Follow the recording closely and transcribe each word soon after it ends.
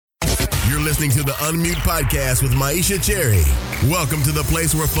You're listening to the Unmute Podcast with Myisha Cherry. Welcome to the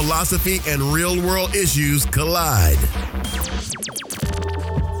place where philosophy and real-world issues collide.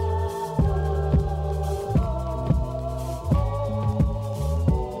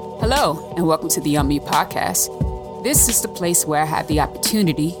 Hello, and welcome to the Unmute Podcast. This is the place where I have the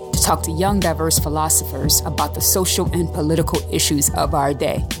opportunity to talk to young, diverse philosophers about the social and political issues of our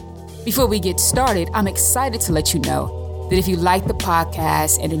day. Before we get started, I'm excited to let you know that if you like the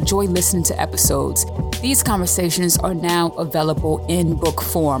podcast and enjoy listening to episodes, these conversations are now available in book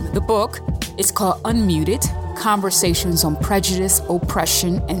form. The book is called Unmuted: Conversations on Prejudice,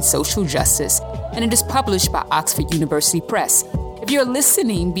 Oppression, and Social Justice, and it is published by Oxford University Press. If you're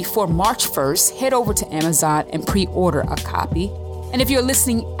listening before March 1st, head over to Amazon and pre-order a copy. And if you're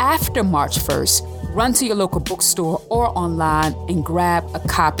listening after March 1st, run to your local bookstore or online and grab a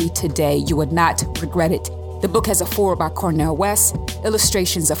copy today. You would not regret it. The book has a foreword by Cornel West,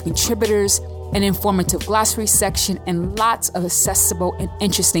 illustrations of contributors, an informative glossary section, and lots of accessible and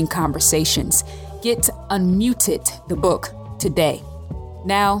interesting conversations. Get Unmuted, the book, today.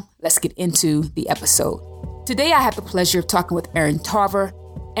 Now, let's get into the episode. Today, I have the pleasure of talking with Erin Tarver.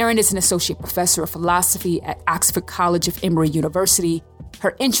 Erin is an associate professor of philosophy at Oxford College of Emory University.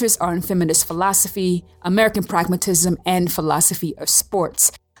 Her interests are in feminist philosophy, American pragmatism, and philosophy of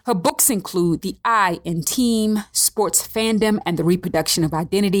sports. Her books include The I in Team, Sports Fandom and the Reproduction of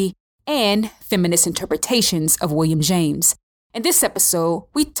Identity, and Feminist Interpretations of William James. In this episode,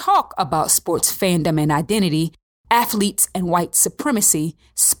 we talk about sports fandom and identity, athletes and white supremacy,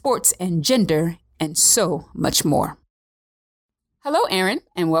 sports and gender, and so much more. Hello, Erin,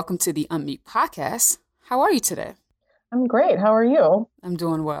 and welcome to the Unmute Podcast. How are you today? I'm great. How are you? I'm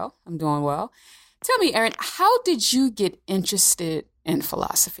doing well. Tell me, Erin, how did you get interested in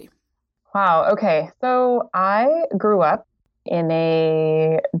philosophy? Wow. Okay. So I grew up in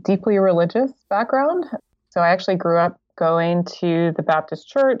a deeply religious background. So I actually grew up going to the Baptist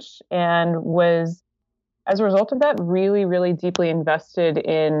church and was, as a result of that, really, really deeply invested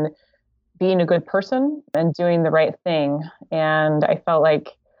in being a good person and doing the right thing. And I felt like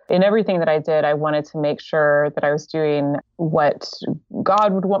in everything that I did, I wanted to make sure that I was doing what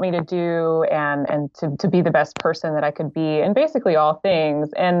God would want me to do and to be the best person that I could be in basically all things.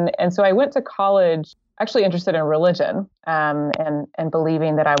 And so I went to college actually interested in religion and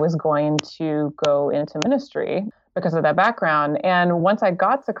believing that I was going to go into ministry because of that background. And once I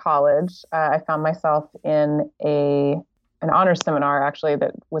got to college, I found myself in an honors seminar, actually, that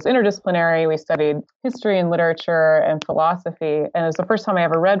was interdisciplinary. We studied history and literature and philosophy. And it was the first time I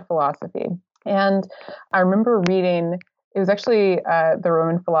ever read philosophy. And I remember reading, it was actually the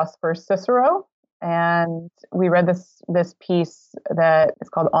Roman philosopher Cicero. And we read this piece that is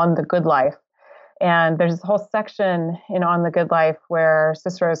called On the Good Life. And there's this whole section in On the Good Life where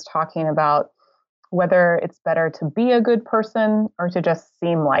Cicero is talking about whether it's better to be a good person or to just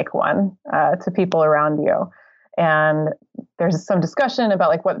seem like one to people around you. And there's some discussion about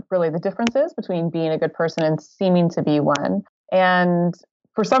like what really the difference is between being a good person and seeming to be one. And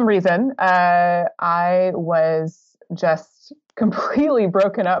for some reason, I was just completely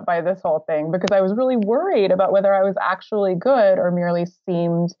broken up by this whole thing because I was really worried about whether I was actually good or merely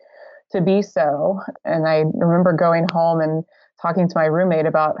seemed to be so. And I remember going home and talking to my roommate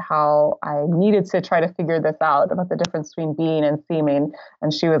about how I needed to try to figure this out about the difference between being and seeming.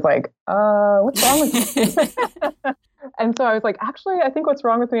 And she was like, what's wrong with you? And so I was like, actually, I think what's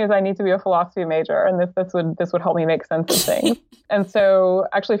wrong with me is I need to be a philosophy major. And this would help me make sense of things. And so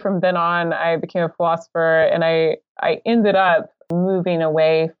actually from then on, I became a philosopher, and I ended up moving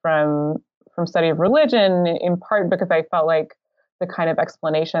away from study of religion in part because I felt like the kind of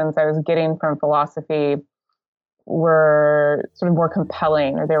explanations I was getting from philosophy were sort of more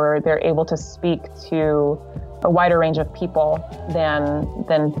compelling, or they're able to speak to a wider range of people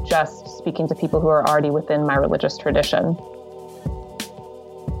than just speaking to people who are already within my religious tradition.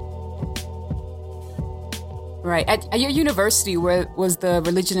 Right. At your university, was the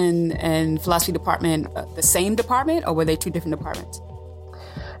religion and philosophy department the same department, or were they two different departments?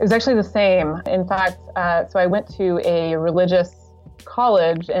 It was actually the same. In fact, so I went to a religious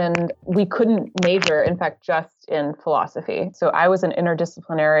college and we couldn't major, in fact, just in philosophy. So I was an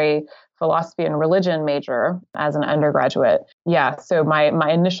interdisciplinary philosophy and religion major as an undergraduate. Yeah. So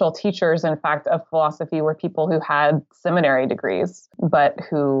my initial teachers, in fact, of philosophy were people who had seminary degrees, but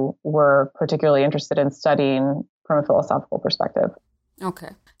who were particularly interested in studying from a philosophical perspective. Okay.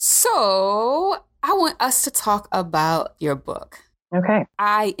 So I want us to talk about your book. Okay.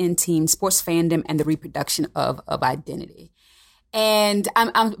 I in Team, Sports Fandom and the Reproduction of Identity. And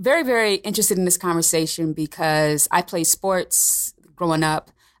I'm very, very interested in this conversation because I played sports growing up.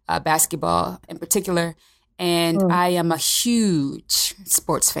 basketball in particular. And I am a huge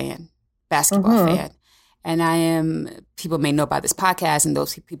sports fan, basketball fan. And people may know about this podcast, and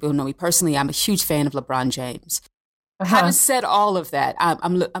those people who know me personally, I'm a huge fan of LeBron James. Having said all of that,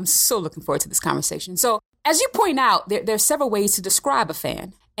 I'm so looking forward to this conversation. So as you point out, there are several ways to describe a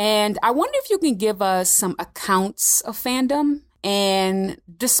fan. And I wonder if you can give us some accounts of fandom. And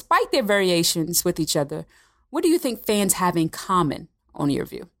despite their variations with each other, what do you think fans have in common on your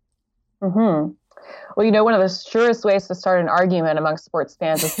view? Well, one of the surest ways to start an argument amongst sports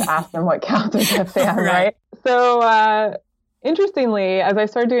fans is to ask them what counts as a fan, right? So, interestingly, as I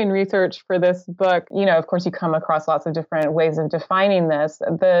started doing research for this book, of course, you come across lots of different ways of defining this.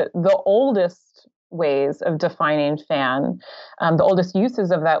 The oldest ways of defining fan, the oldest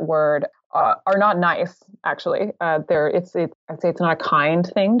uses of that word are not nice, actually. I'd say it's not a kind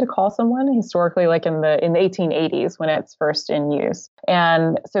thing to call someone historically, like in the 1880s when it's first in use.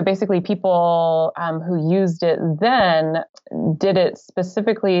 And so basically people who used it then did it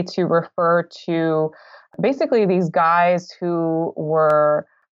specifically to refer to basically these guys who were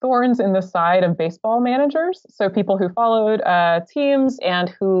thorns in the side of baseball managers. So people who followed teams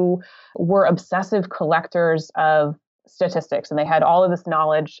and who were obsessive collectors of statistics, and they had all of this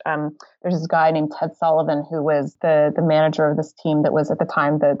knowledge. There's this guy named Ted Sullivan who was the manager of this team that was at the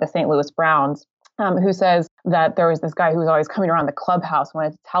time the St. Louis Browns, who says that there was this guy who was always coming around the clubhouse,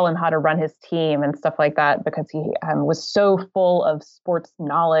 wanted to tell him how to run his team and stuff like that because he was so full of sports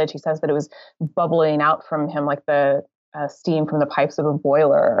knowledge. He says that it was bubbling out from him like the steam from the pipes of a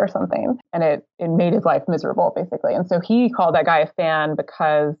boiler or something. And it made his life miserable, basically. And so he called that guy a fan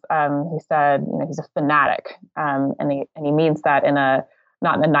because he said, he's a fanatic. And he means that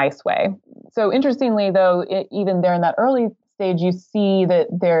not in a nice way. So interestingly, though, even there in that early stage, you see that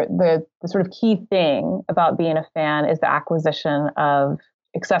the sort of key thing about being a fan is the acquisition of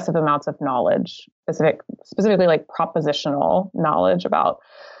excessive amounts of knowledge, specifically like propositional knowledge about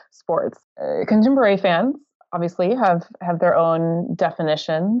sports. Contemporary fans obviously have their own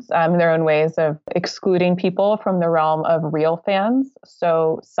definitions, their own ways of excluding people from the realm of real fans.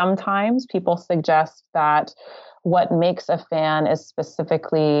 So sometimes people suggest that what makes a fan is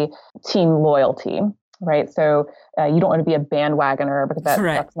specifically team loyalty, right? So you don't want to be a bandwagoner because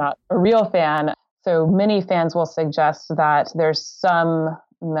that's not a real fan. So many fans will suggest that there's some,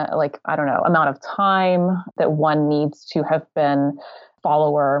 amount of time that one needs to have been a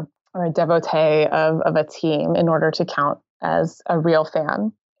follower or a devotee of a team in order to count as a real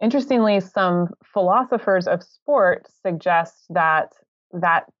fan. Interestingly, some philosophers of sport suggest that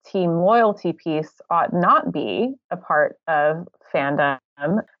team loyalty piece ought not be a part of fandom.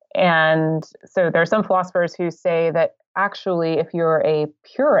 And so there are some philosophers who say that actually, if you're a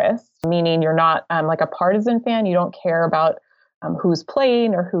purist, meaning you're not like a partisan fan, you don't care about who's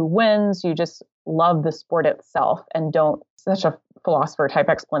playing or who wins, you just love the sport itself and don't, such a philosopher type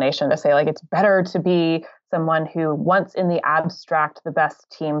explanation to say like it's better to be someone who wants in the abstract the best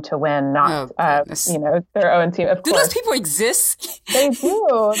team to win, not their own team. Of course. Those people exist? They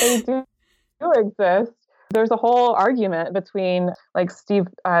do exist. There's a whole argument between like Stephen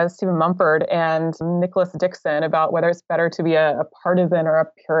Mumford and Nicholas Dixon about whether it's better to be a partisan or a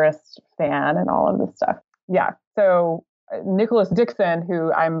purist fan and all of this stuff. Yeah. So Nicholas Dixon,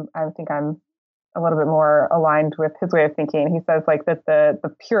 who I think I'm a little bit more aligned with his way of thinking. He says like that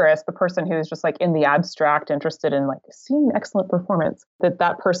the purist, the person who is just like in the abstract interested in like seeing excellent performance,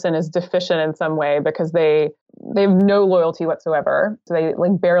 that person is deficient in some way because they have no loyalty whatsoever. So they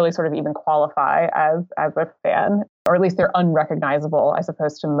like barely sort of even qualify as a fan, or at least they're unrecognizable as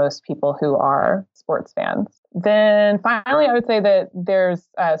opposed to most people who are sports fans. Then finally, I would say that there's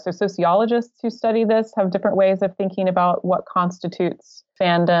so sociologists who study this have different ways of thinking about what constitutes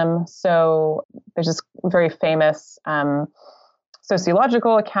fandom. So there's this very famous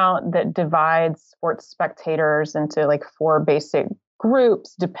sociological account that divides sports spectators into like 4 basic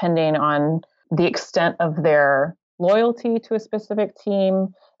groups depending on the extent of their loyalty to a specific team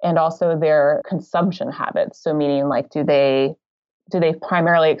and also their consumption habits. So meaning like, do they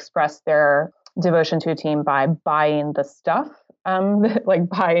primarily express their devotion to a team by buying the stuff, like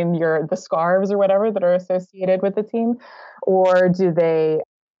buying the scarves or whatever that are associated with the team, or do they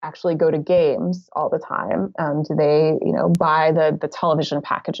actually go to games all the time? Do they, buy the television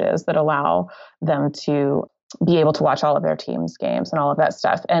packages that allow them to be able to watch all of their team's games and all of that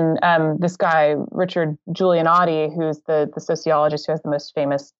stuff? And this guy, Richard Giulianotti, who's the sociologist who has the most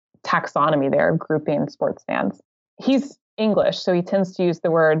famous taxonomy there, grouping sports fans, he's English, so he tends to use the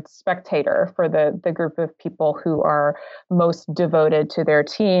word spectator for the group of people who are most devoted to their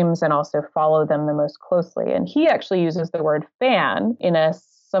teams and also follow them the most closely. And he actually uses the word fan in a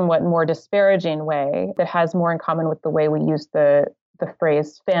somewhat more disparaging way that has more in common with the way we use the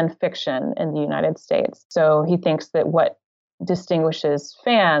phrase fan fiction in the United States. So he thinks that what distinguishes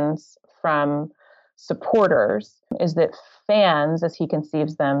fans from supporters is that fans, as he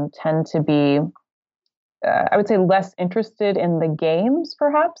conceives them, tend to be, I would say, less interested in the games,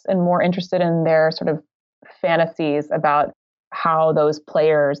 perhaps, and more interested in their sort of fantasies about how those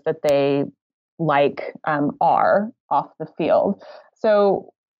players that they like are off the field.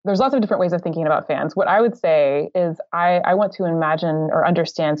 So there's lots of different ways of thinking about fans. What I would say is I want to imagine or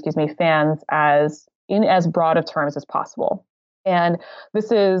understand, fans as in as broad of terms as possible. And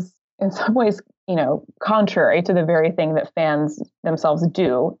this is in some ways, contrary to the very thing that fans themselves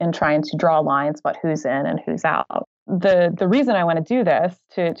do in trying to draw lines about who's in and who's out. The reason I want to do this,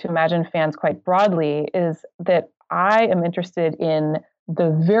 to imagine fans quite broadly, is that I am interested in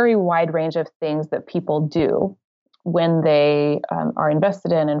the very wide range of things that people do when they are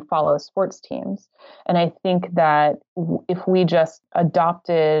invested in and follow sports teams. And I think that if we just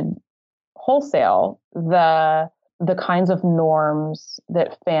adopted wholesale the kinds of norms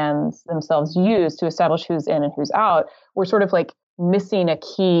that fans themselves use to establish who's in and who's out, we're sort of like missing a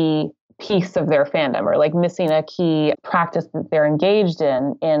key piece of their fandom, or like missing a key practice that they're engaged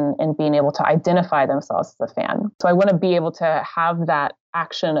in being able to identify themselves as a fan. So I want to be able to have that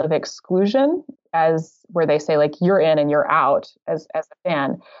action of exclusion, as where they say like you're in and you're out as a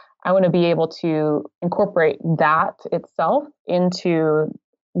fan. I want to be able to incorporate that itself into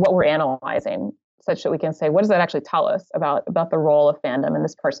what we're analyzing, such that we can say, what does that actually tell us about the role of fandom in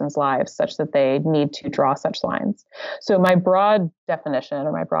this person's life, such that they need to draw such lines. So my broad definition,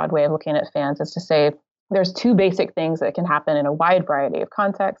 or my broad way of looking at fans, is to say there's two basic things that can happen in a wide variety of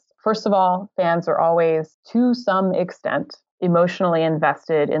contexts. First of all, fans are always, to some extent, emotionally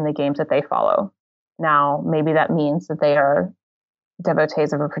invested in the games that they follow. Now, maybe that means that they are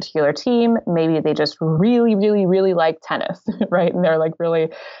devotees of a particular team. Maybe they just really, really, really like tennis, right? And they're like really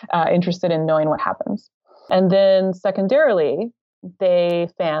interested in knowing what happens. And then secondarily,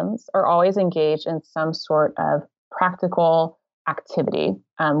 fans are always engaged in some sort of practical activity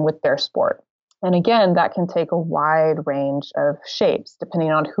with their sport. And again, that can take a wide range of shapes depending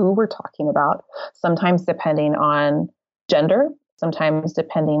on who we're talking about, sometimes depending on gender, sometimes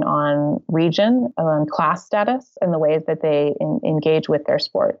depending on region, on class status, and the ways that they engage with their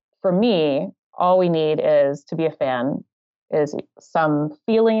sport. For me, all we need is to be a fan is some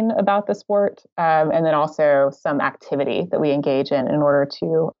feeling about the sport, and then also some activity that we engage in order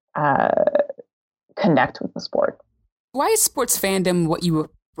to connect with the sport. Why is sports fandom what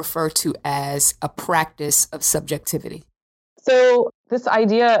you refer to as a practice of subjectivity? So this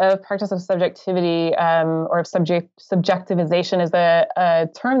idea of practice of subjectivity or of subjectivization is a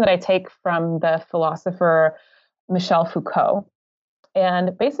term that I take from the philosopher Michel Foucault.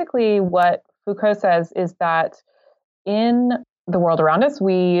 And basically what Foucault says is that in the world around us,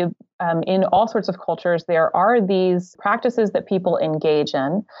 we, in all sorts of cultures, there are these practices that people engage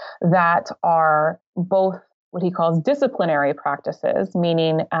in that are both what he calls disciplinary practices,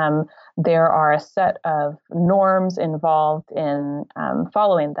 meaning there are a set of norms involved in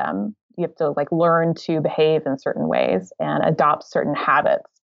following them. You have to like learn to behave in certain ways and adopt certain habits.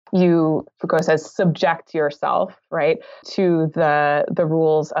 You, Foucault says, subject yourself, right, to the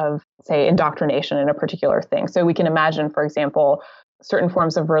rules of, say, indoctrination in a particular thing. So we can imagine, for example, certain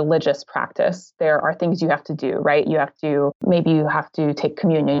forms of religious practice. There are things you have to do, right? Maybe you have to take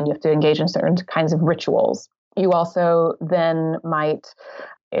communion. You have to engage in certain kinds of rituals. You also then might,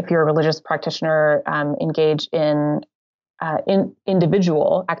 if you're a religious practitioner, engage in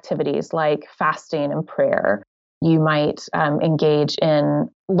individual activities like fasting and prayer. You might engage in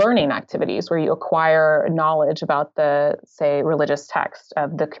learning activities where you acquire knowledge about the, say, religious text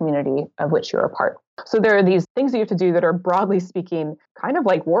of the community of which you're a part. So there are these things that you have to do that are, broadly speaking, kind of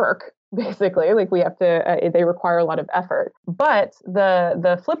like work, basically. Like we have to, they require a lot of effort. But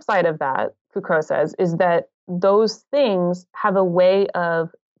the flip side of that, Foucault says, is that those things have a way of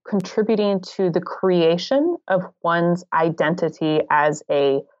contributing to the creation of one's identity as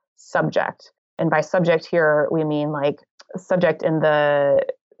a subject. And by subject here, we mean like subject in the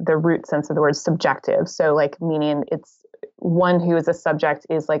root sense of the word subjective. So like meaning it's one who is a subject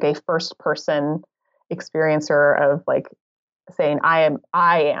is like a first person experiencer of like saying, I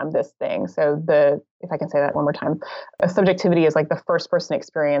am this thing. So if I can say that one more time, a subjectivity is like the first person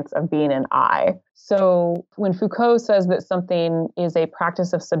experience of being an I. So when Foucault says that something is a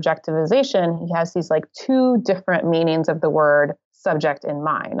practice of subjectivization, he has these like two different meanings of the word subject in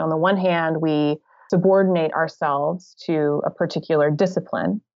mind. On the one hand, we subordinate ourselves to a particular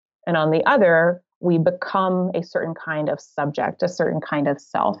discipline. And on the other, we become a certain kind of subject, a certain kind of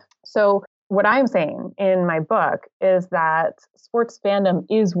self. So what I'm saying in my book is that sports fandom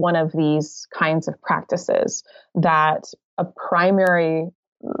is one of these kinds of practices that a primary,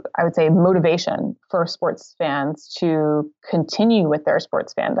 I would say, motivation for sports fans to continue with their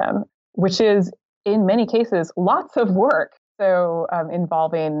sports fandom, which is in many cases lots of work. So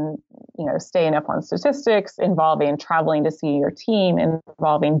involving, staying up on statistics, involving traveling to see your team,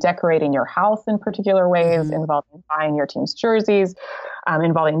 involving decorating your house in particular ways, involving buying your team's jerseys,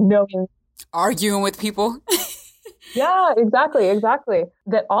 involving knowing. Arguing with people. Yeah, exactly.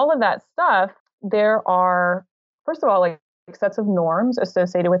 That all of that stuff, there are, first of all, like sets of norms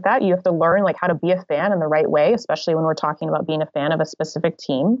associated with that. You have to learn like how to be a fan in the right way, especially when we're talking about being a fan of a specific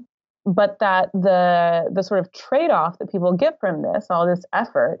team. But that the sort of trade-off that people get from this, all this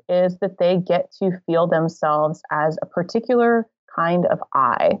effort, is that they get to feel themselves as a particular kind of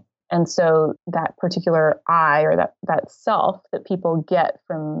I. And so that particular I, or that self that people get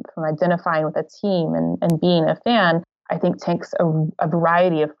from identifying with a team and being a fan, I think takes a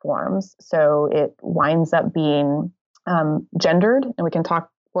variety of forms. So it winds up being gendered, and we can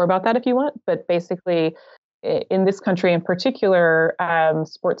talk more about that if you want. But basically, in this country in particular,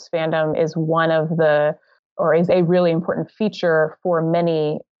 sports fandom is is a really important feature for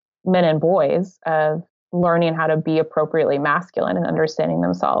many men and boys of learning how to be appropriately masculine and understanding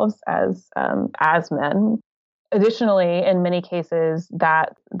themselves as men. Additionally, in many cases,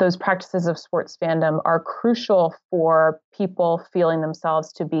 that those practices of sports fandom are crucial for people feeling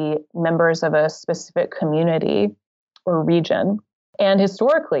themselves to be members of a specific community or region. And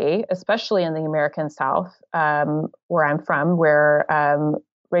historically, especially in the American South, where I'm from, where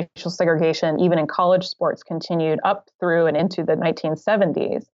racial segregation, even in college sports, continued up through and into the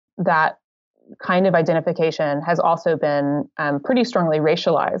 1970s, that kind of identification has also been pretty strongly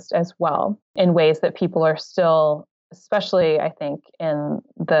racialized as well, in ways that people are still, especially, I think, in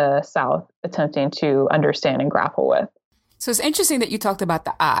the South, attempting to understand and grapple with. So it's interesting that you talked about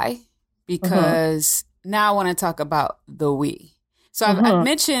the I, because now I want to talk about the we. So I've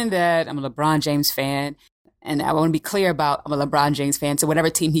mentioned that I'm a LeBron James fan, and I want to be clear about I'm a LeBron James fan. So whatever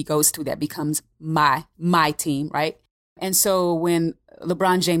team he goes to, that becomes my team, right? And so when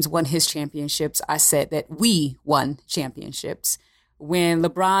LeBron James won his championships, I said that we won championships. When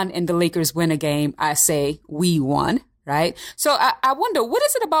LeBron and the Lakers win a game, I say we won, right? So I wonder, what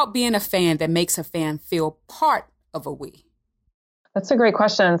is it about being a fan that makes a fan feel part of a we? That's a great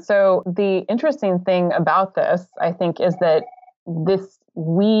question. So the interesting thing about this, I think, is that this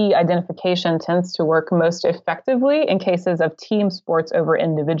we identification tends to work most effectively in cases of team sports over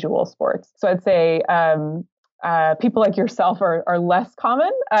individual sports. So I'd say people like yourself are less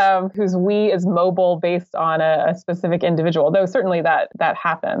common, whose we is mobile based on a specific individual, though certainly that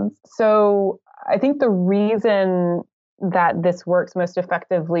happens. So I think the reason that this works most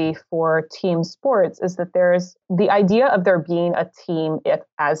effectively for team sports is that there's the idea of there being a team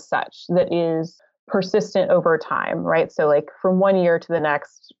as such that is persistent over time, right? So like from one year to the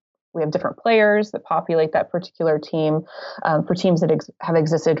next, we have different players that populate that particular team. For teams that have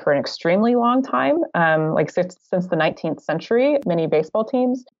existed for an extremely long time, like since the 19th century, many baseball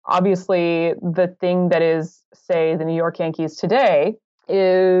teams. Obviously, the thing that is, say, the New York Yankees today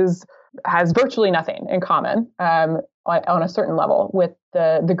has virtually nothing in common on a certain level with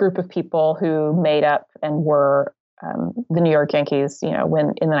the group of people who made up and were the New York Yankees,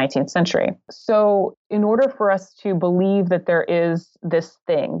 when in the 19th century. So in order for us to believe that there is this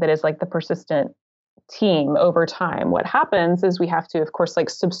thing that is like the persistent team over time, what happens is we have to, of course, like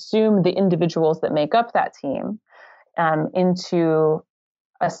subsume the individuals that make up that team into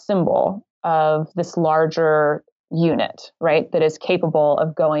a symbol of this larger unit, right? That is capable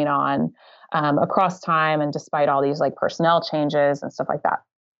of going on across time and despite all these like personnel changes and stuff like that.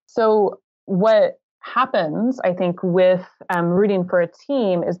 So what happens, I think, with rooting for a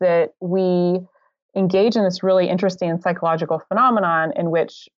team is that we engage in this really interesting psychological phenomenon in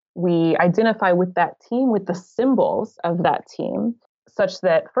which we identify with that team, with the symbols of that team, such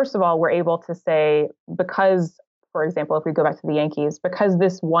that, first of all, we're able to say, because, for example, if we go back to the Yankees, because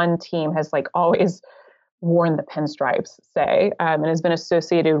this one team has like always worn the pinstripes, say, and has been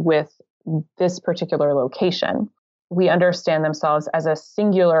associated with this particular location, we understand themselves as a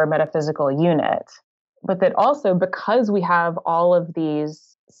singular metaphysical unit. But that also, because we have all of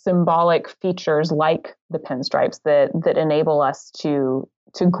these symbolic features like the pinstripes that enable us to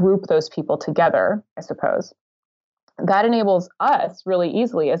group those people together, I suppose, that enables us really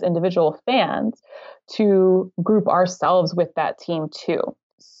easily as individual fans to group ourselves with that team too,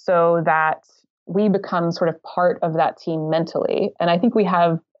 so that we become sort of part of that team mentally. And I think we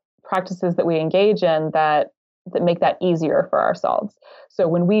have practices that we engage in that make that easier for ourselves. So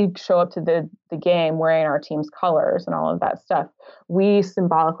when we show up to the game wearing our team's colors and all of that stuff, we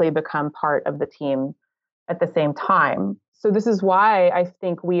symbolically become part of the team at the same time. So this is why I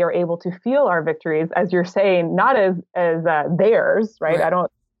think we are able to feel our victories, as you're saying, not as theirs, right? I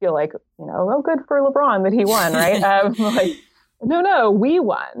don't feel like, oh, good for LeBron that he won, right? Like, no, we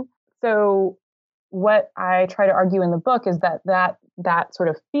won. So what I try to argue in the book is that sort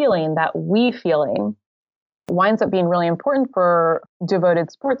of feeling, that we feeling, winds up being really important for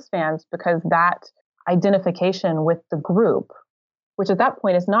devoted sports fans, because that identification with the group, which at that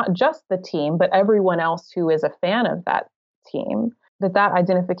point is not just the team, but everyone else who is a fan of that team, that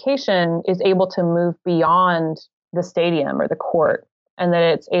identification is able to move beyond the stadium or the court, and that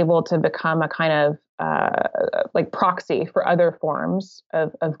it's able to become a kind of like proxy for other forms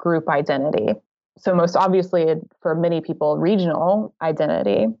of group identity. So most obviously for many people, regional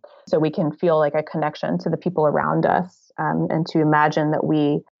identity. So we can feel like a connection to the people around us, and to imagine that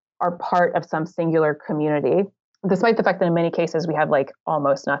we are part of some singular community, despite the fact that in many cases we have like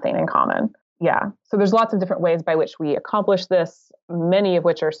almost nothing in common. Yeah. So there's lots of different ways by which we accomplish this, many of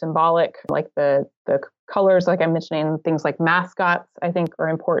which are symbolic, like the colors, like I'm mentioning, things like mascots, I think are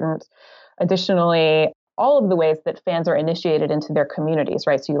important. Additionally, all of the ways that fans are initiated into their communities,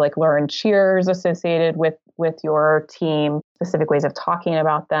 right? So you like learn cheers associated with your team, specific ways of talking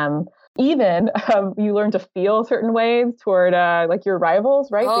about them. Even you learn to feel certain ways toward like your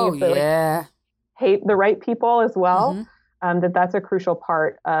rivals, right? Oh, so you have to, like, hate the right people as well. That's a crucial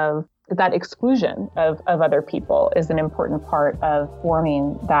part of that. Exclusion of other people is an important part of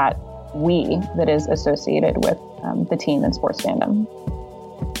forming that we that is associated with the team and sports fandom.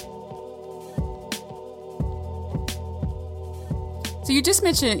 So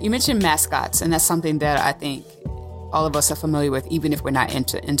you mentioned mascots, and that's something that I think all of us are familiar with, even if we're not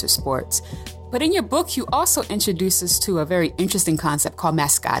into sports. But in your book, you also introduce us to a very interesting concept called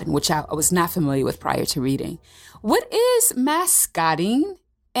mascotting, which I was not familiar with prior to reading. What is mascotting,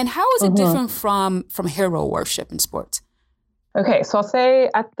 and how is it different from hero worship in sports? Okay, so I'll say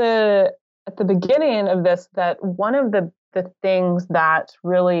at the beginning of this that one of the things that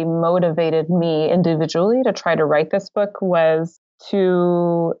really motivated me individually to try to write this book was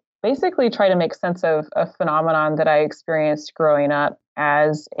to basically try to make sense of a phenomenon that I experienced growing up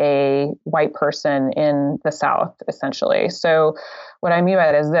as a white person in the South, essentially. So what I mean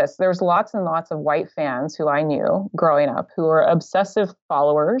by that is this: there's lots and lots of white fans who I knew growing up who were obsessive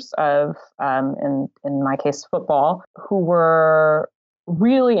followers of, in my case, football, who were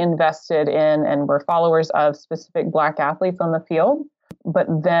really invested in and were followers of specific Black athletes on the field, but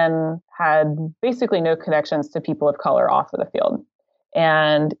then had basically no connections to people of color off of the field.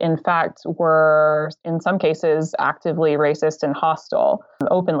 And in fact, were in some cases actively racist and hostile,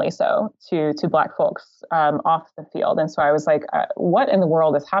 openly so, to Black folks off the field. And so I was like, what in the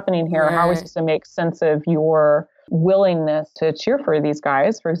world is happening here? Right. How are we supposed to make sense of your willingness to cheer for these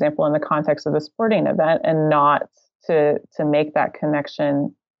guys, for example, in the context of a sporting event, and not to make that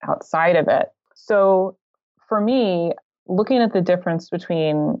connection outside of it? So for me, looking at the difference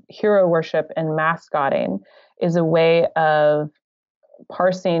between hero worship and mascotting is a way of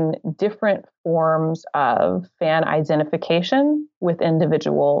parsing different forms of fan identification with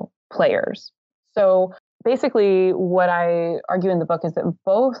individual players. So basically, what I argue in the book is that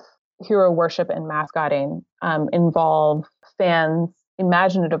both hero worship and mascotting involve fans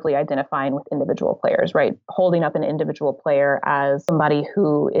imaginatively identifying with individual players, right? Holding up an individual player as somebody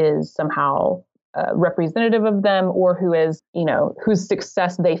who is somehow representative of them, or who is, whose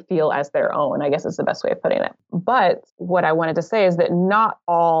success they feel as their own, I guess is the best way of putting it. But what I wanted to say is that not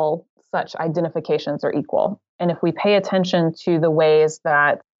all such identifications are equal. And if we pay attention to the ways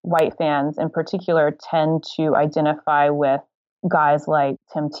that white fans in particular tend to identify with guys like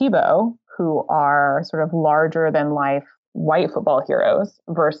Tim Tebow, who are sort of larger than life white football heroes,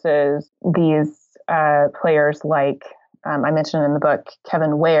 versus these players like, I mentioned in the book,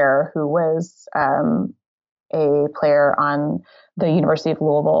 Kevin Ware, who was a player on the University of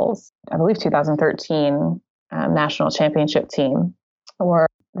Louisville's, I believe, 2013 national championship team, or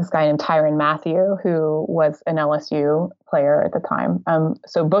this guy named Tyrann Mathieu, who was an LSU player at the time.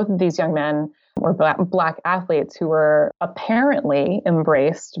 So both of these young men were Black athletes who were apparently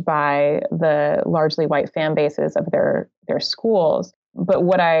embraced by the largely white fan bases of their schools. But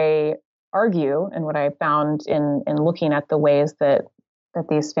what I argue, and what I found in looking at the ways that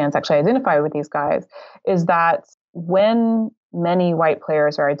these fans actually identify with these guys, is that when many white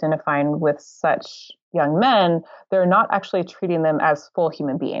players are identifying with such young men, they're not actually treating them as full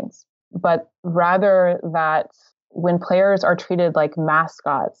human beings, but rather that when players are treated like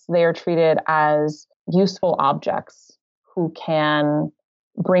mascots, they are treated as useful objects who can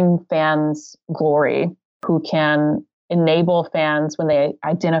bring fans glory, who can enable fans when they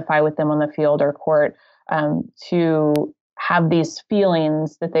identify with them on the field or court to have these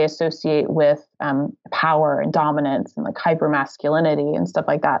feelings that they associate with power and dominance and like hypermasculinity and stuff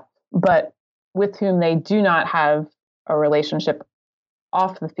like that, but with whom they do not have a relationship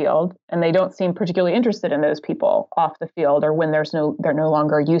off the field, and they don't seem particularly interested in those people off the field or when they're no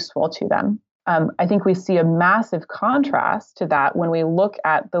longer useful to them. I think we see a massive contrast to that when we look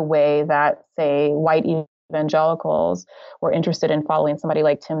at the way that, say, white evangelicals were interested in following somebody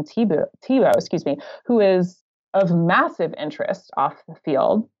like Tim Tebow, who is of massive interest off the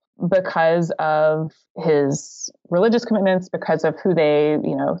field because of his religious commitments, because of who they,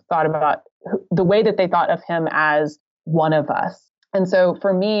 thought about, the way that they thought of him as one of us. And so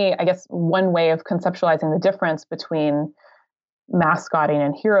for me, I guess one way of conceptualizing the difference between mascotting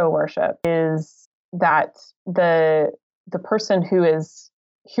and hero worship is that the person who is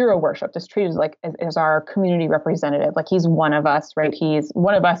hero worship is treated like as our community representative, like he's one of us, right? He's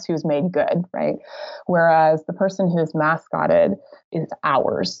one of us who's made good, right? Whereas the person who is mascotted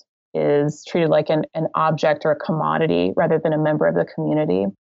is treated like an object or a commodity rather than a member of the community.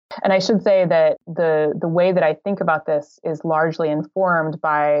 And I should say that the way that I think about this is largely informed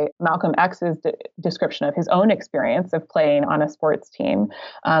by Malcolm X's description of his own experience of playing on a sports team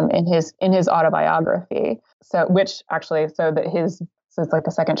in his autobiography. So it's like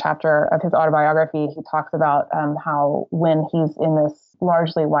the second chapter of his autobiography. He talks about how when he's in this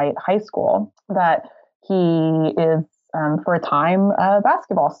largely white high school, that he is for a time a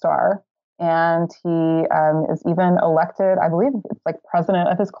basketball star. And he is even elected, I believe it's like president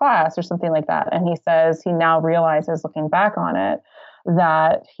of his class or something like that. And he says he now realizes, looking back on it,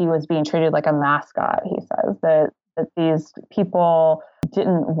 that he was being treated like a mascot. He says that these people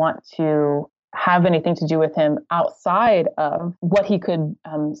didn't want to have anything to do with him outside of what he could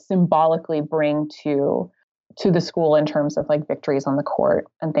symbolically bring to the school in terms of like victories on the court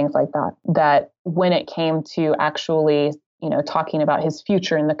and things like that. That when it came to actually talking about his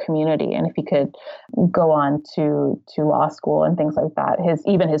future in the community, and if he could go on to law school and things like that,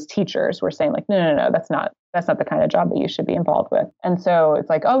 his teachers were saying like, no, that's not the kind of job that you should be involved with. And so it's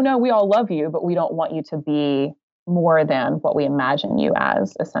like, oh no, we all love you, but we don't want you to be more than what we imagine you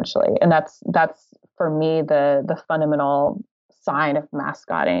as, essentially. And that's for me the fundamental sign of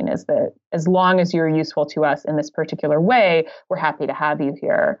mascotting, is that as long as you're useful to us in this particular way, we're happy to have you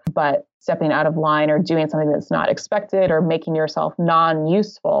here. But stepping out of line or doing something that's not expected or making yourself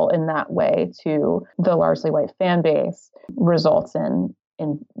non-useful in that way to the largely white fan base results in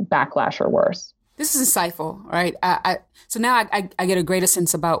backlash or worse. This is insightful, right? So now I get a greater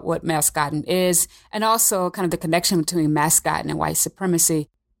sense about what mascotting is, and also kind of the connection between mascotting and white supremacy.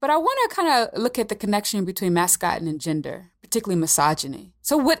 But I want to kind of look at the connection between mascotting and gender, particularly misogyny.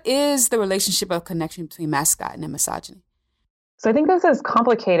 So what is the relationship of connection between mascotting and misogyny? So I think this is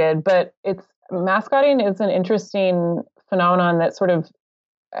complicated, but mascotting is an interesting phenomenon that sort of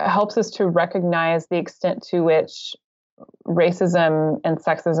helps us to recognize the extent to which racism and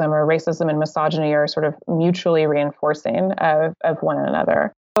sexism, or racism and misogyny, are sort of mutually reinforcing of one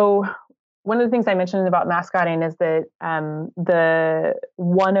another. So one of the things I mentioned about mascotting is that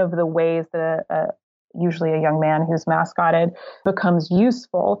one of the ways that usually a young man who's mascotted becomes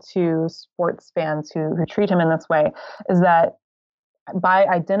useful to sports fans who treat him in this way is that by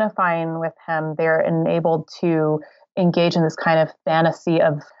identifying with him, they're enabled to engage in this kind of fantasy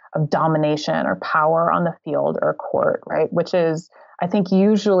of domination or power on the field or court, right? Which is, I think,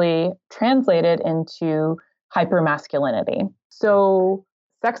 usually translated into hypermasculinity. So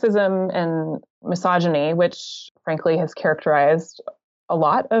sexism and misogyny, which frankly has characterized a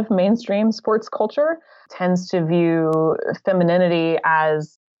lot of mainstream sports culture, tends to view femininity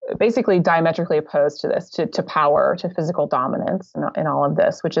as basically diametrically opposed to this, to power, to physical dominance in all of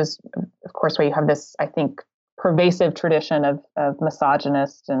this, which is, of course, where you have this, I think, pervasive tradition of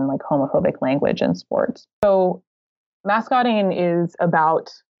misogynist and like homophobic language in sports. So mascotting is about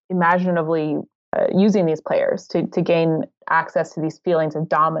imaginatively using these players to gain access to these feelings of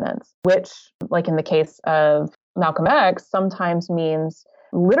dominance, which, like in the case of Malcolm X, sometimes means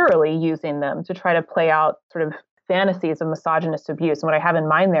literally using them to try to play out sort of fantasies of misogynist abuse. And what I have in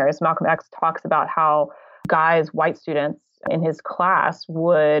mind there is Malcolm X talks about how guys, white students in his class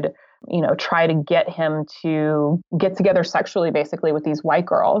would, try to get him to get together sexually, basically, with these white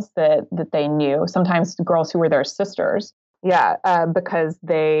girls that they knew, sometimes girls who were their sisters. Yeah, because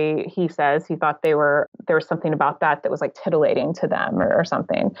he says he thought there was something about that was like titillating to them or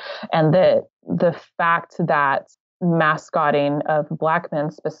something. And the fact that mascotting of Black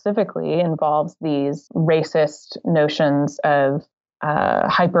men specifically involves these racist notions of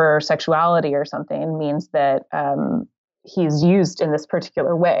hypersexuality or something, means that he's used in this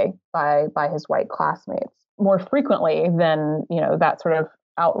particular way by his white classmates more frequently than, that sort of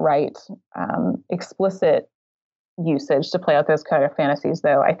outright explicit usage to play out those kind of fantasies.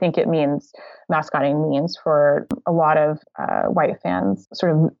 Though I think mascotting means for a lot of white fans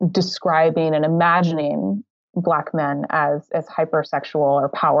sort of describing and imagining Black men as hypersexual or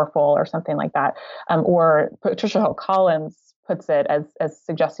powerful or something like that. Or Patricia Hill Collins puts it as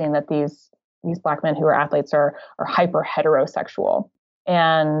suggesting that these Black men who are athletes are hyper heterosexual.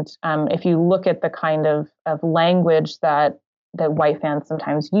 And if you look at the kind of language that white fans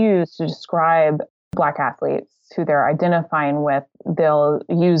sometimes use to describe Black athletes who they're identifying with, they'll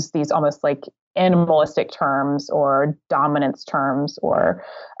use these almost like animalistic terms or dominance terms or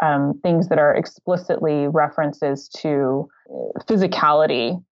things that are explicitly references to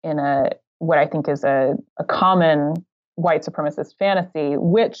physicality in what I think is a common white supremacist fantasy,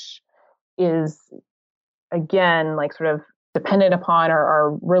 which is, again, like sort of dependent upon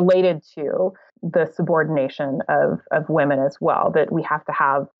or related to the subordination of women as well, that we have to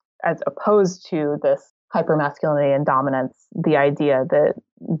have, as opposed to this hypermasculinity and dominance, the idea that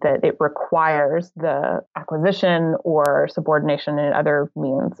it requires the acquisition or subordination in other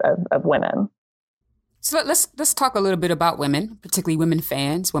means of women. So let's talk a little bit about women, particularly women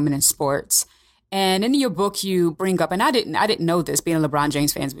fans, women in sports. And in your book, you bring up, and I didn't know this, being a LeBron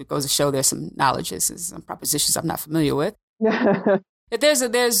James fan, it goes to show there's some knowledge, some propositions I'm not familiar with. That there's a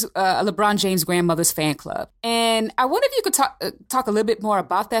LeBron James grandmother's fan club. And I wonder if you could talk a little bit more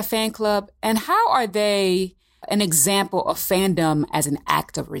about that fan club and how are they an example of fandom as an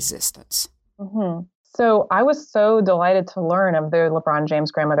act of resistance? Mm-hmm. So I was so delighted to learn of the LeBron James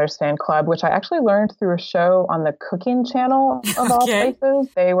grandmother's fan club, which I actually learned through a show on the Cooking Channel of all places.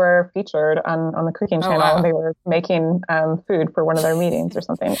 They were featured on the Cooking Channel. Wow. And they were making food for one of their meetings or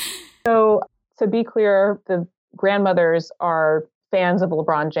something. So to be clear, the grandmothers are fans of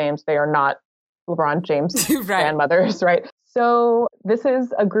LeBron James. They are not LeBron James grandmothers, right? So this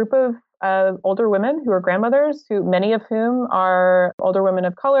is a group of older women who are grandmothers, many of whom are older women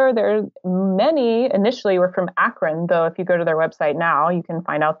of color. Many initially were from Akron, though if you go to their website now, you can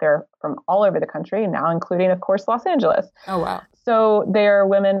find out they're from all over the country now, including, of course, Los Angeles. Oh, wow. So they're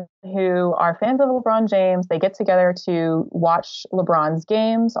women who are fans of LeBron James. They get together to watch LeBron's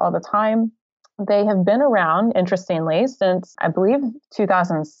games all the time. They have been around, interestingly, since, I believe,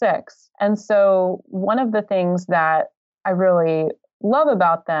 2006. And so one of the things that I really love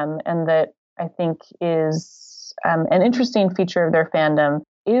about them and that I think is an interesting feature of their fandom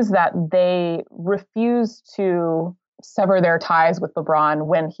is that they refuse to sever their ties with LeBron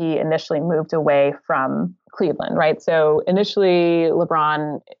when he initially moved away from Cleveland, right? So initially,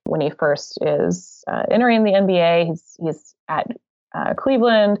 LeBron, when he first is entering the NBA, he's at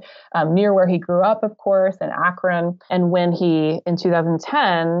Cleveland, near where he grew up, of course, in Akron. And when he, in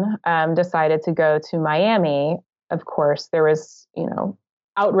 2010, decided to go to Miami, of course, there was,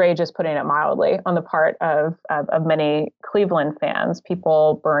 outrage, is putting it mildly, on the part of many Cleveland fans.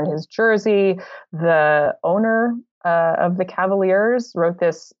 People burned his jersey. The owner of the Cavaliers wrote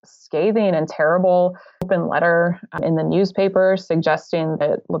this scathing and terrible open letter in the newspaper suggesting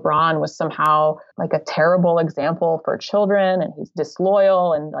that LeBron was somehow like a terrible example for children and he's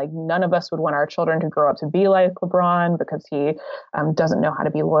disloyal and like none of us would want our children to grow up to be like LeBron because he doesn't know how to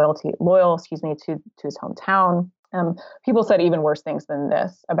be loyal to his hometown. People said even worse things than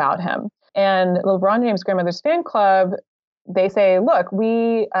this about him. And LeBron James Grandmother's Fan Club, they say, look,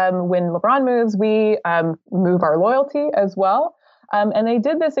 we when LeBron moves, we move our loyalty as well. And they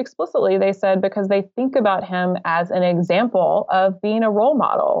did this explicitly, they said, because they think about him as an example of being a role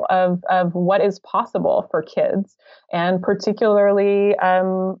model of what is possible for kids, and particularly,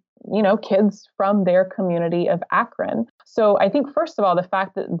 kids from their community of Akron. So I think, first of all, the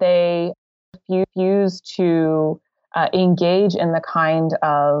fact that they refuse to engage in the kind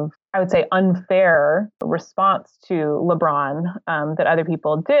of, I would say, unfair response to LeBron that other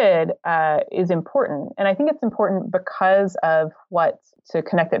people did is important. And I think it's important because of to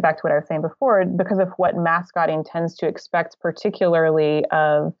connect it back to what I was saying before, because of what mascotting tends to expect, particularly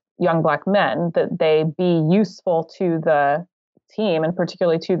of young Black men, that they be useful to the team and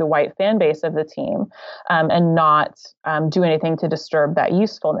particularly to the white fan base of the team, and not do anything to disturb that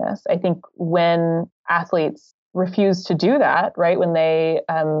usefulness. I think when athletes refuse to do that, right, when they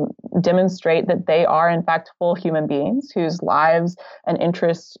demonstrate that they are in fact full human beings whose lives and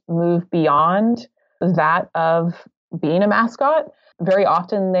interests move beyond that of being a mascot, very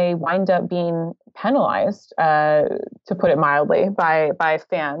often they wind up being penalized, to put it mildly, by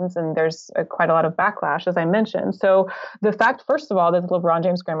fans, and there's quite a lot of backlash, as I mentioned. So the fact, first of all, that the LeBron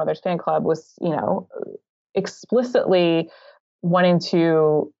James Grandmothers Fan Club was, explicitly wanting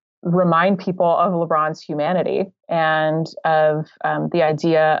to remind people of LeBron's humanity and of the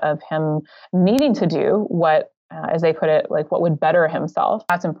idea of him needing to do what, as they put it, like what would better himself.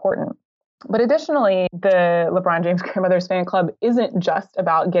 That's important. But additionally, the LeBron James Grandmothers Fan Club isn't just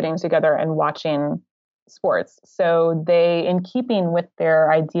about getting together and watching sports. So they, in keeping with their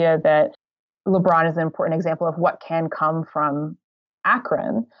idea that LeBron is an important example of what can come from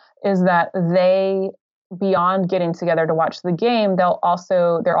Akron, is that they, beyond getting together to watch the game, they're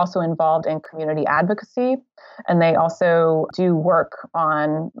also involved in community advocacy, and they also do work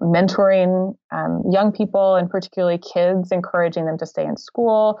on mentoring young people, and particularly kids, encouraging them to stay in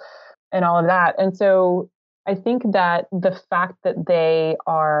school and all of that. And so I think that the fact that they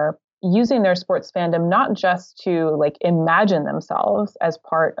are using their sports fandom not just to like imagine themselves as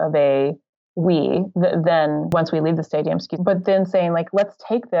part of a then once we leave the stadium, but then saying like, let's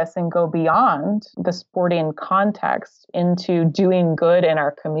take this and go beyond the sporting context into doing good in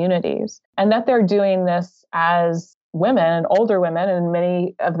our communities. And that they're doing this as women, older women, and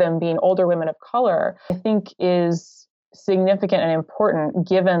many of them being older women of color, I think is significant and important,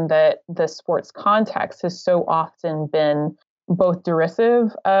 given that the sports context has so often been both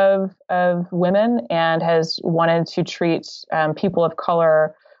derisive of women and has wanted to treat people of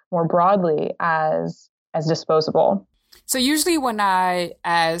color more broadly as disposable. So usually when I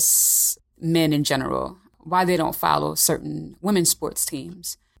ask men in general why they don't follow certain women's sports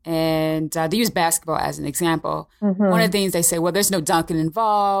teams, and they use basketball as an example. Mm-hmm. One of the things they say, well, there's no dunking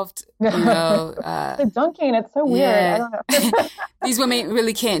involved. The dunking, it's so weird. Yeah. I don't know. These women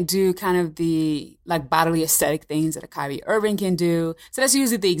really can't do kind of the like bodily aesthetic things that a Kyrie Irving can do. So that's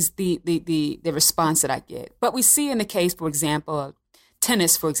usually the response that I get. But we see in the case, for example,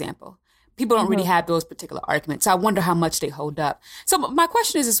 tennis, for example, people don't really have those particular arguments. So I wonder how much they hold up. So my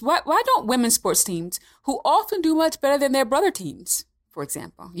question is why don't women's sports teams, who often do much better than their brother teams, for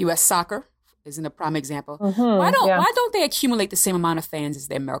example, U.S. soccer isn't a prime example. Why don't they accumulate the same amount of fans as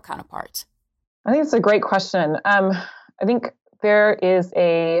their male counterparts? I think it's a great question. I think there is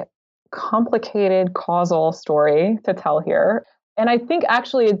a complicated causal story to tell here. And I think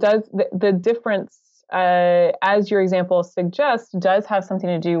actually it does, the difference, as your example suggests, does have something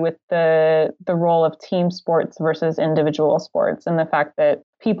to do with the role of team sports versus individual sports, and the fact that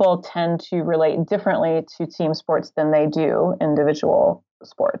people tend to relate differently to team sports than they do individual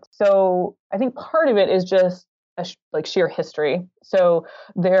sports. So I think part of it is just like sheer history. So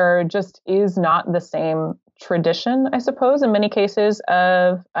there just is not the same tradition, I suppose, in many cases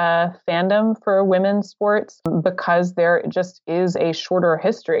of fandom for women's sports, because there just is a shorter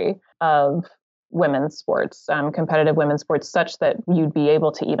history of women's sports, competitive women's sports, such that you'd be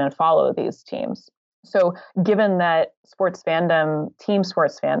able to even follow these teams. So given that team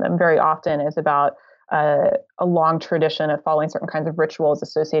sports fandom very often is about a long tradition of following certain kinds of rituals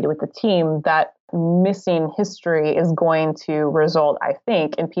associated with the team, that missing history is going to result, I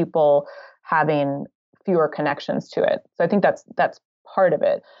think, in people having fewer connections to it. So I think that's part of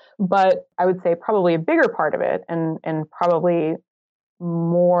it. But I would say probably a bigger part of it, and probably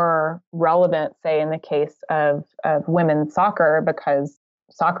more relevant, say, in the case of women's soccer, because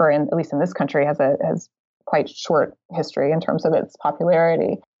soccer, at least in this country, has quite short history in terms of its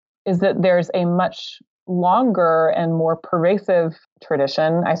popularity, is that there's a much longer and more pervasive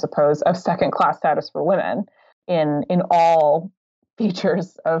tradition, I suppose, of second-class status for women in all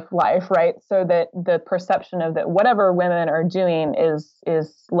features of life, right? So that the perception of that whatever women are doing is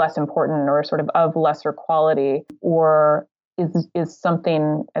less important, or sort of lesser quality, or is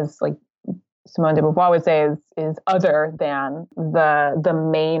something, as like Simone de Beauvoir would say, is other than the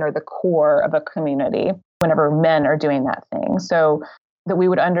main or the core of a community whenever men are doing that thing. So that we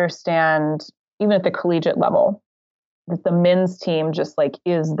would understand, even at the collegiate level, that the men's team just like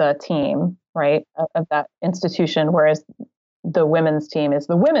is the team, right, of that institution, whereas the women's team is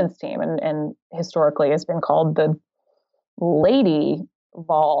the women's team, and historically has been called the Lady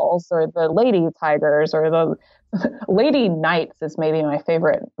Vols or the Lady Tigers, or the Lady Knights is maybe my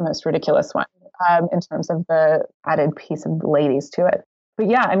favorite, most ridiculous one, in terms of the added piece of the ladies to it. But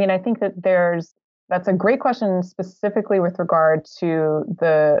yeah, I mean, I think that that's a great question, specifically with regard to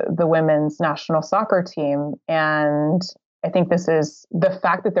the women's national soccer team. And I think this is the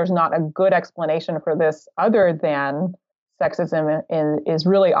fact that there's not a good explanation for this other than sexism is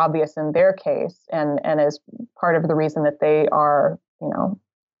really obvious in their case, and is part of the reason that they are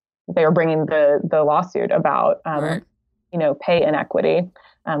bringing the lawsuit about, right. Pay inequity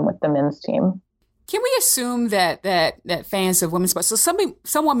with the men's team. Can we assume that fans of women's sports? So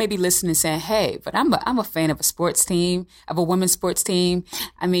someone may be listening saying, "Hey, but I'm a fan of a sports team, of a women's sports team.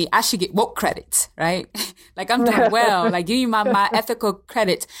 I mean, I should get woke credits, right? Like I'm doing well. Like give me my ethical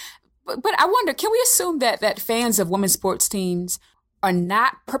credits." But I wonder, can we assume that fans of women's sports teams are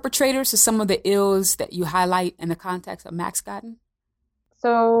not perpetrators of some of the ills that you highlight in the context of mascotting?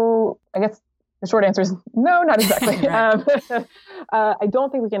 So I guess the short answer is no, not exactly. Right. I don't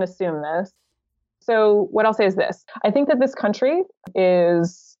think we can assume this. So what I'll say is this. I think that this country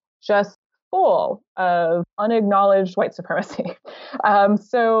is just full of unacknowledged white supremacy.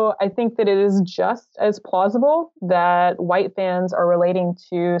 So I think that it is just as plausible that white fans are relating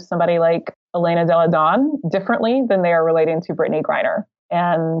to somebody like Elena Delle Donne differently than they are relating to Brittany Griner.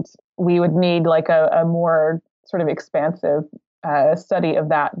 And we would need like a more sort of expansive study of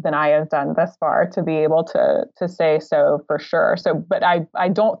that than I have done thus far to be able to say so for sure. So, but I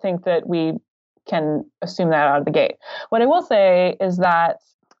don't think that we can assume that out of the gate. What I will say is that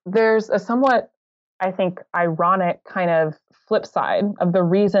there's a somewhat, I think, ironic kind of flip side of the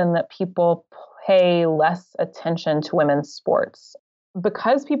reason that people pay less attention to women's sports.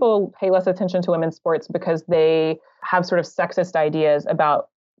 Because people pay less attention to women's sports because they have sort of sexist ideas about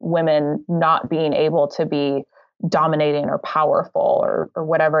women not being able to be dominating or powerful or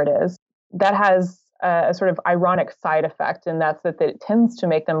whatever it is, that has a sort of ironic side effect, and that's that it tends to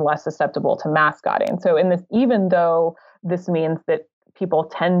make them less susceptible to mascotting. So in this, even though this means that people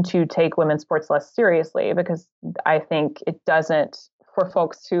tend to take women's sports less seriously, because I think it doesn't, for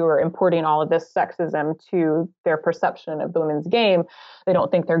folks who are importing all of this sexism to their perception of the women's game, they don't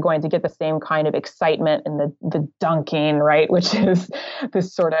think they're going to get the same kind of excitement in the dunking, right? Which is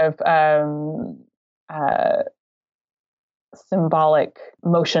this sort of symbolic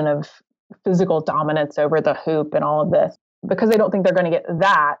motion of physical dominance over the hoop and all of this. Because they don't think they're going to get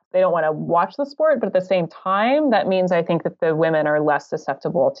that, they don't want to watch the sport. But at the same time, that means I think that the women are less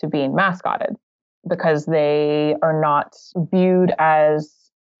susceptible to being mascotted because they are not viewed as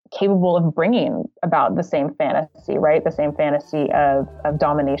capable of bringing about the same fantasy, right? The same fantasy of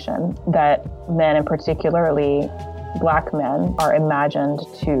domination that men, and particularly Black men, are imagined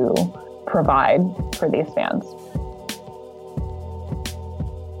to provide for these fans.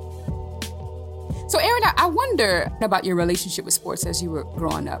 So, Erin, I wonder about your relationship with sports as you were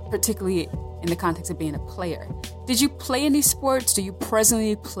growing up, particularly in the context of being a player. Did you play any sports? Do you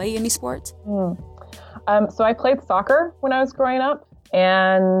presently play any sports? So I played soccer when I was growing up,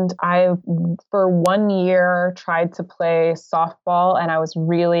 and I, for 1 year, tried to play softball, and I was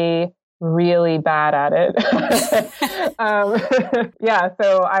really, really bad at it.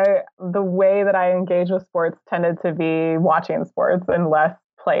 So the way that I engage with sports tended to be watching sports and less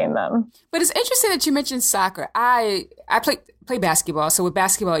playing them. But it's interesting that you mentioned soccer. I play basketball. So with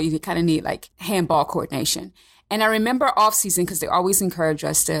basketball, you kind of need like handball coordination. And I remember off season, because they always encourage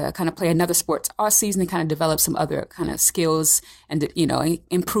us to kind of play another sport off season and kind of develop some other kind of skills and,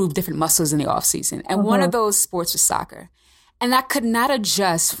 improve different muscles in the off season. And one of those sports was soccer. And I could not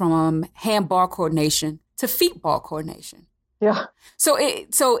adjust from handball coordination to feetball coordination. Yeah. So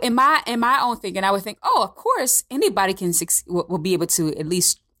in my own thinking, I would think, oh, of course, anybody will be able to at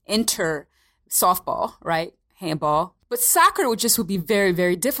least enter softball, right? Handball. But soccer would be very,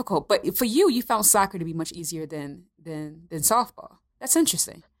 very difficult. But for you found soccer to be much easier than softball. That's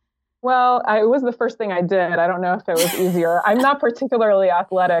interesting. Well, it was the first thing I did. I don't know if it was easier. I'm not particularly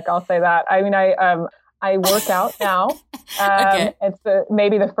athletic, I'll say that. I mean, I work out now. Okay. It's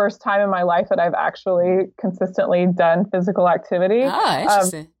maybe the first time in my life that I've actually consistently done physical activity. Ah,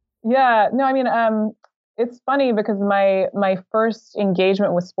 interesting. It's funny because my first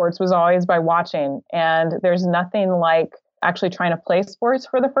engagement with sports was always by watching. And there's nothing like actually trying to play sports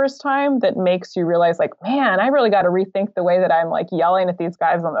for the first time that makes you realize, like, man, I really got to rethink the way that I'm like yelling at these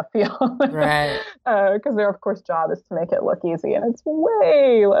guys on the field. Right. Because their, of course, job is to make it look easy. And it's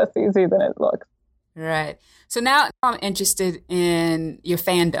way less easy than it looks. Right. So now I'm interested in your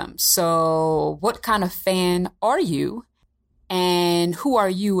fandom. So what kind of fan are you, and who are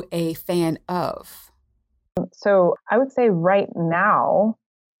you a fan of? So I would say right now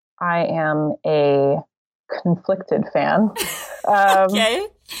I am a conflicted fan. Okay.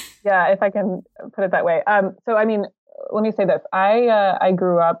 Yeah, if I can put it that way. So, I mean, let me say this. I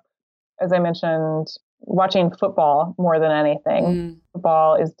grew up, as I mentioned, watching football more than anything.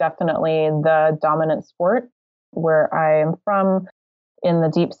 Football is definitely the dominant sport where I am from in the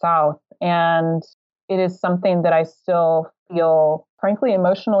Deep South. And it is something that I still feel, frankly,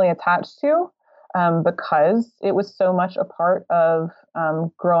 emotionally attached to because it was so much a part of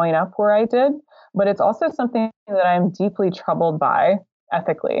growing up where I did. But it's also something that I'm deeply troubled by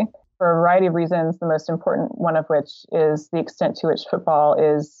ethically. for a variety of reasons, the most important one of which is the extent to which football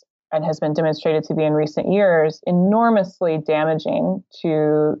is and has been demonstrated to be in recent years enormously damaging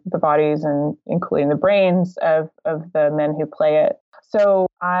to the bodies and including the brains of the men who play it. So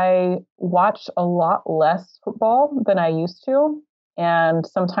I watch a lot less football than I used to. And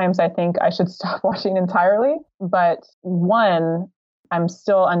sometimes I think I should stop watching entirely. But one, I'm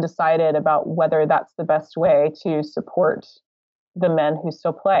still undecided about whether that's the best way to support the men who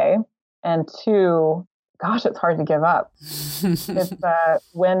still play. And two, gosh, it's hard to give up.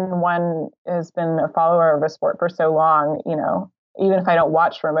 When one has been a follower of a sport for so long, even if I don't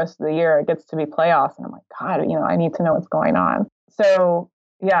watch for most of the year, it gets to be playoffs. And I'm like, God, I need to know what's going on. So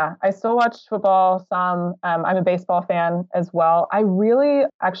yeah, I still watch football some. I'm a baseball fan as well. I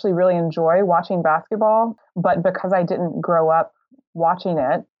actually really enjoy watching basketball, but because I didn't grow up watching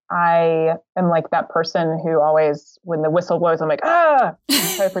it, I am like that person who always, when the whistle blows, I'm like, I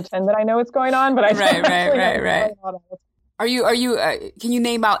pretend that I know what's going on, but I don't right. Are you? Can you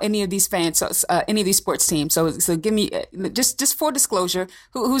name out any of these fans, any of these sports teams? So give me just for disclosure,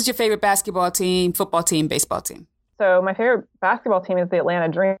 who's your favorite basketball team, football team, baseball team? So my favorite basketball team is the Atlanta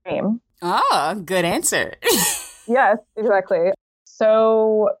Dream. Oh, good answer. Yes, exactly.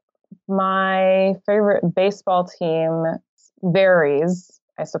 So my favorite baseball team varies,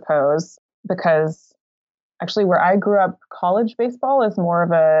 I suppose, because actually where I grew up, college baseball is more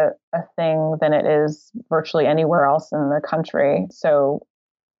of a thing than it is virtually anywhere else in the country. So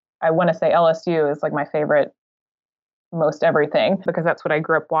I want to say LSU is like my favorite most everything because that's what I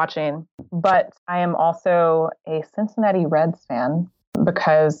grew up watching. But I am also a Cincinnati Reds fan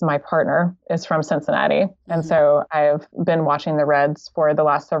because my partner is from Cincinnati. And so I have been watching the Reds for the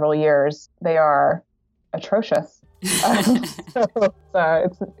last several years. They are atrocious. So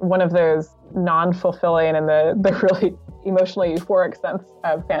it's one of those non-fulfilling and the really emotionally euphoric sense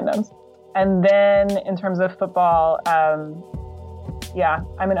of fandoms. And then in terms of football, I'm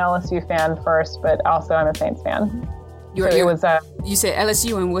an LSU fan first, but also I'm a Saints fan. You said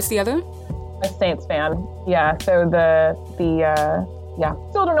LSU, and what's the other? A Saints fan. Yeah. So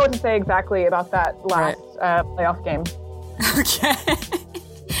still don't know what to say exactly about that last playoff game. Okay.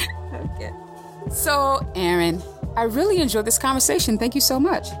 So, Erin, I really enjoyed this conversation. Thank you so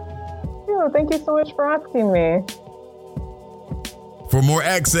much. Thank you so much for asking me. For more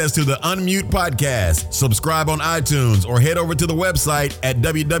access to the Unmute podcast, subscribe on iTunes or head over to the website at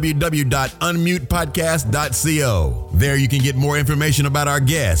www.unmutepodcast.co. There you can get more information about our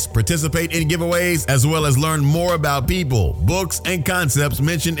guests, participate in giveaways, as well as learn more about people, books, and concepts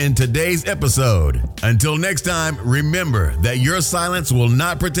mentioned in today's episode. Until next time, remember that your silence will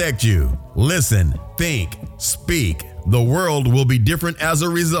not protect you. Listen, think, speak. The world will be different as a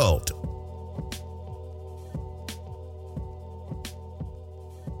result.